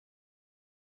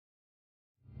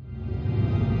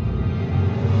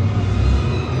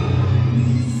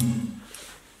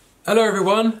Hello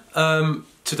everyone,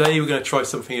 today we're going to try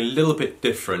something a little bit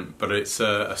different, but it's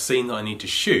a scene that I need to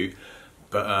shoot,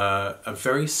 but a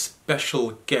very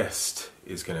special guest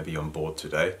is going to be on board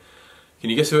today.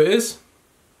 Can you guess who it is?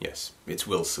 Yes, it's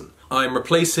Wilson. I'm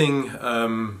replacing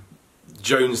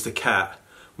Jones the cat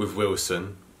with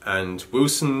Wilson, and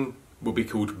Wilson will be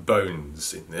called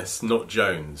Bones in this, not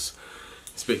Jones.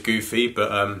 It's a bit goofy,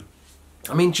 but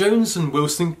I mean, Jones and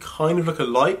Wilson kind of look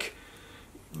alike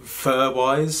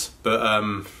fur-wise, but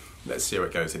let's see how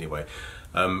it goes anyway.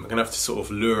 I'm going to have to sort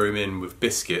of lure him in with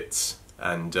biscuits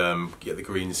and get the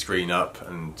green screen up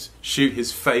and shoot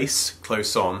his face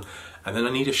close on, and then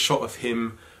I need a shot of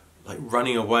him like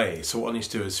running away. So what I need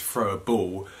to do is throw a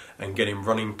ball and get him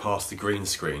running past the green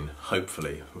screen,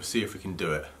 hopefully. We'll see if we can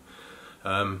do it.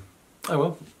 Oh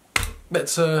well,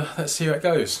 let's see how it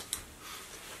goes.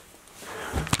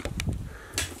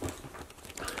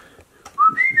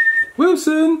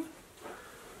 Wilson!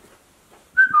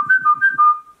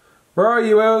 Where are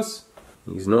you, Wills?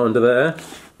 He's not under there.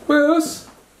 Wills!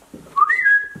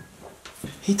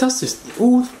 He does this.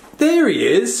 Oh, there he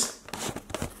is!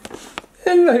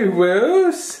 Hello,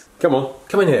 Wills! Come on,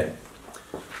 come in here.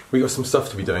 We got some stuff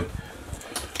to be doing.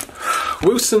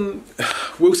 Wilson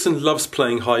loves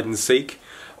playing hide and seek.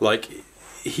 Like,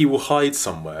 he will hide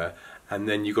somewhere and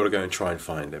then you've got to go and try and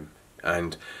find him.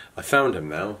 And I found him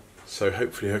now, so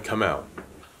hopefully he'll come out.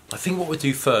 I think what we'll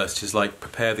do first is like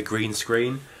prepare the green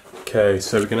screen. Okay,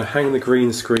 so we're going to hang the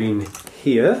green screen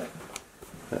here.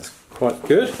 That's quite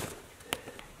good.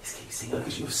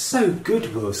 You're so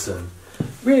good, Wilson.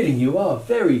 Really, you are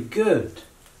very good.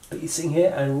 But you sing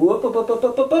here and whoop, up, up, up,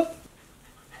 up, up, up.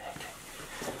 Okay, I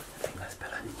think that's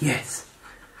better. Yes.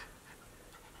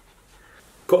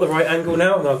 Got the right angle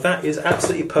now? Now that is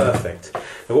absolutely perfect.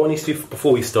 Now what I need to do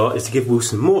before we start is to give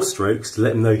Wilson more strokes to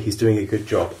let him know he's doing a good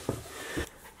job.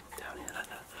 Down here like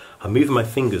that. I'm moving my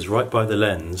fingers right by the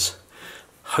lens,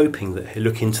 hoping that he'll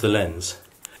look into the lens.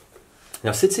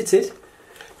 Now sit, sit, sit.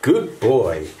 Good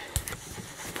boy.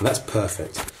 And that's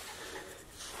perfect.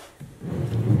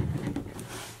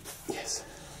 Yes.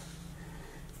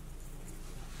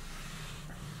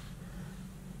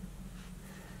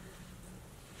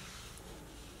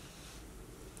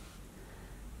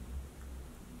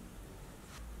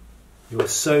 You are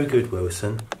so good,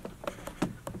 Wilson.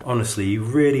 Honestly, you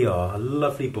really are a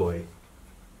lovely boy.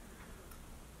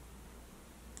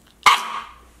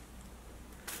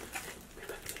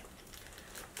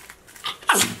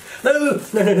 No,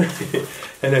 no, no,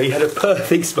 no, no, you had a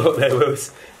perfect spot there,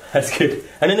 Wilson. That's good.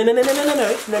 And no,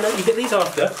 you get these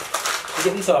after. You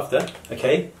get these after,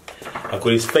 okay? I've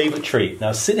got his favourite treat.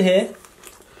 Now sit here,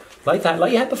 like that,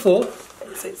 like you had before.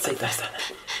 Sit,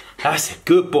 that's it,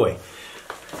 good boy.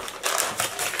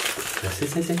 Now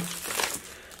sit.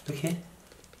 Look here.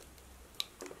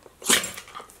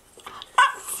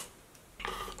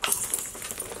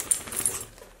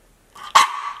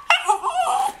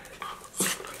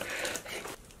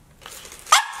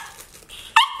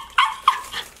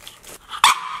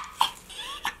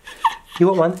 You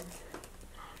want one?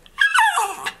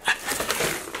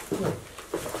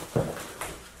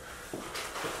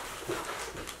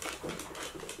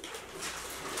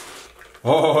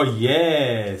 Oh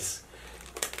yes!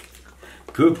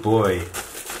 Good boy.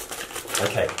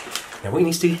 Okay, now what you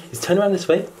need to do is turn around this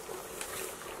way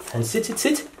and sit.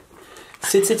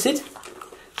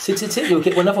 You'll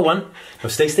get another one. Now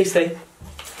stay. Stay. Stay.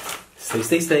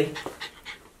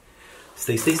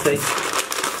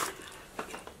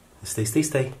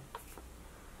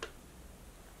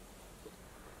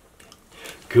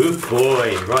 Good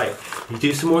boy. Right, you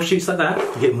do some more shoots like that,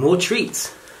 you get more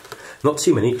treats. Not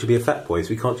too many, because you'll be a fat boy, so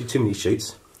we can't do too many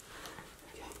shoots.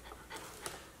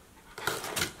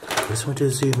 I just want to do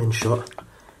a zoom in shot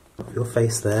of your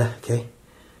face there, okay?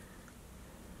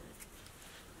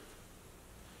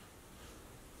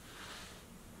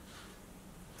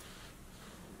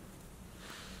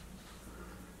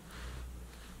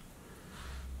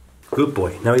 Good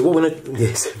boy. Now what we're going to...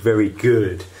 Yes, very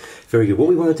good. Very good. What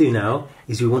we want to do now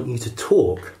is we want you to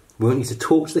talk. We want you to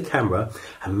talk to the camera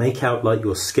and make out like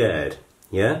you're scared.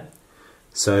 Yeah?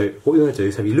 So what we want to do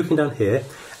is have you looking down here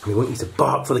and we want you to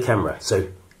bark for the camera. So,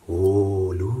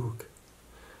 oh, look.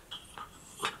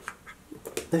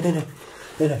 No.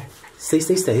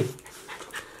 Stay.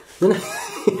 No.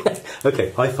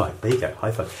 Okay, high five. There you go,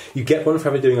 high five. You get one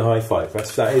for doing a high five.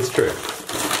 That is true.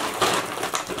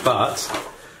 But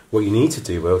what you need to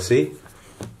do, Wilsie,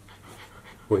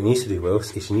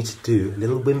 is you need to do a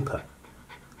little whimper.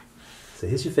 So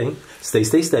here's your thing. Stay.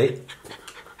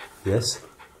 Yes.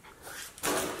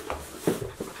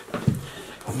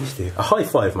 A high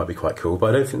five might be quite cool,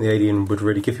 but I don't think the alien would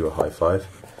really give you a high five.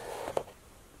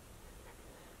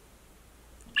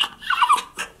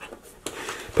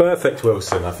 Perfect,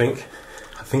 Wilson, I think.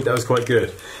 I think that was quite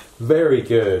good. Very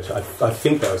good. I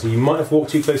think that was... You might have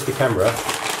walked too close to the camera.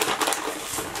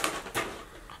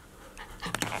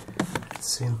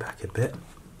 Let's zoom back a bit.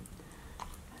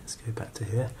 Let's go back to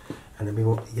here. And then we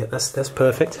want... Yeah, that's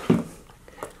perfect.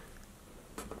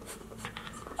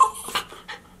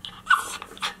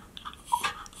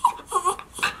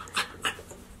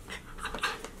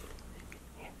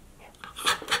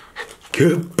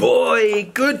 Good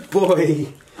boy! Good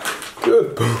boy!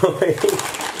 Good boy!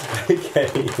 Okay,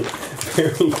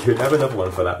 very good. Have another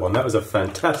one for that one. That was a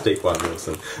fantastic one,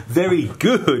 Wilson. Very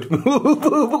good!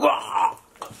 Oh,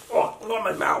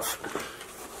 my mouth!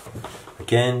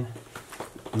 Again,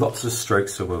 lots of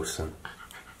strokes for Wilson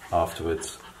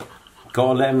afterwards.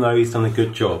 Gotta let him know he's done a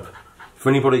good job. For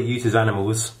anybody that uses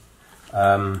animals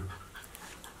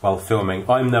while filming,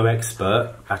 I'm no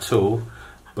expert at all.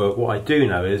 But what I do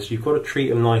know is you've got to treat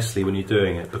them nicely when you're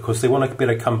doing it, because they want to be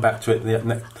able to come back to it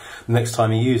the next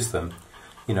time you use them.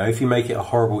 You know, if you make it a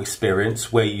horrible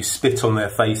experience where you spit on their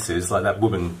faces like that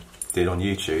woman did on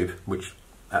YouTube, which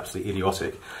absolutely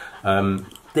idiotic,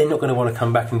 they're not going to want to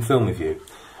come back and film with you.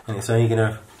 And it's only going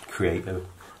to create a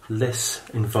less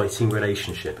inviting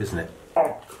relationship, isn't it?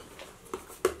 Oh.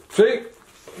 See?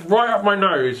 Right up my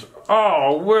nose.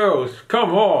 Oh, Wills,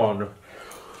 come on.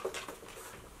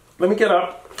 Let me get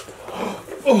up.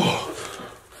 Oh.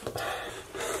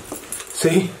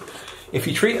 See, if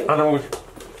you treat animals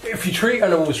right, if you treat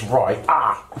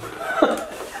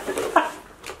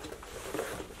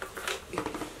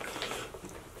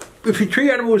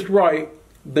animals right,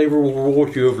 they will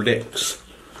reward you with licks.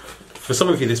 For some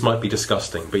of you this might be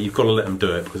disgusting, but you've got to let them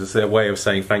do it because it's their way of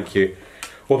saying thank you.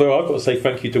 Although I've got to say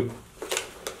thank you to...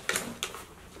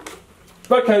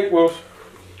 Okay, Wills.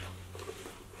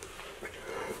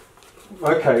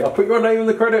 Okay, I'll put your name in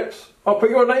the credits. I'll put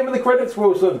your name in the credits,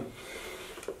 Wilson.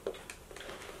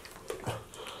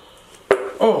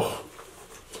 Oh.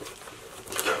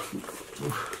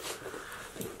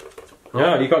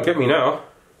 Yeah, you can't get me now.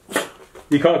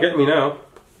 You can't get me now.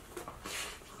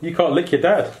 You can't lick your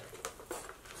dad.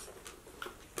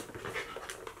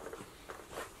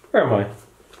 Where am I?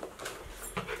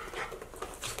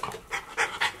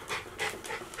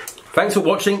 Thanks for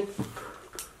watching.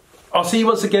 I'll see you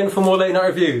once again for more late night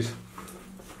reviews.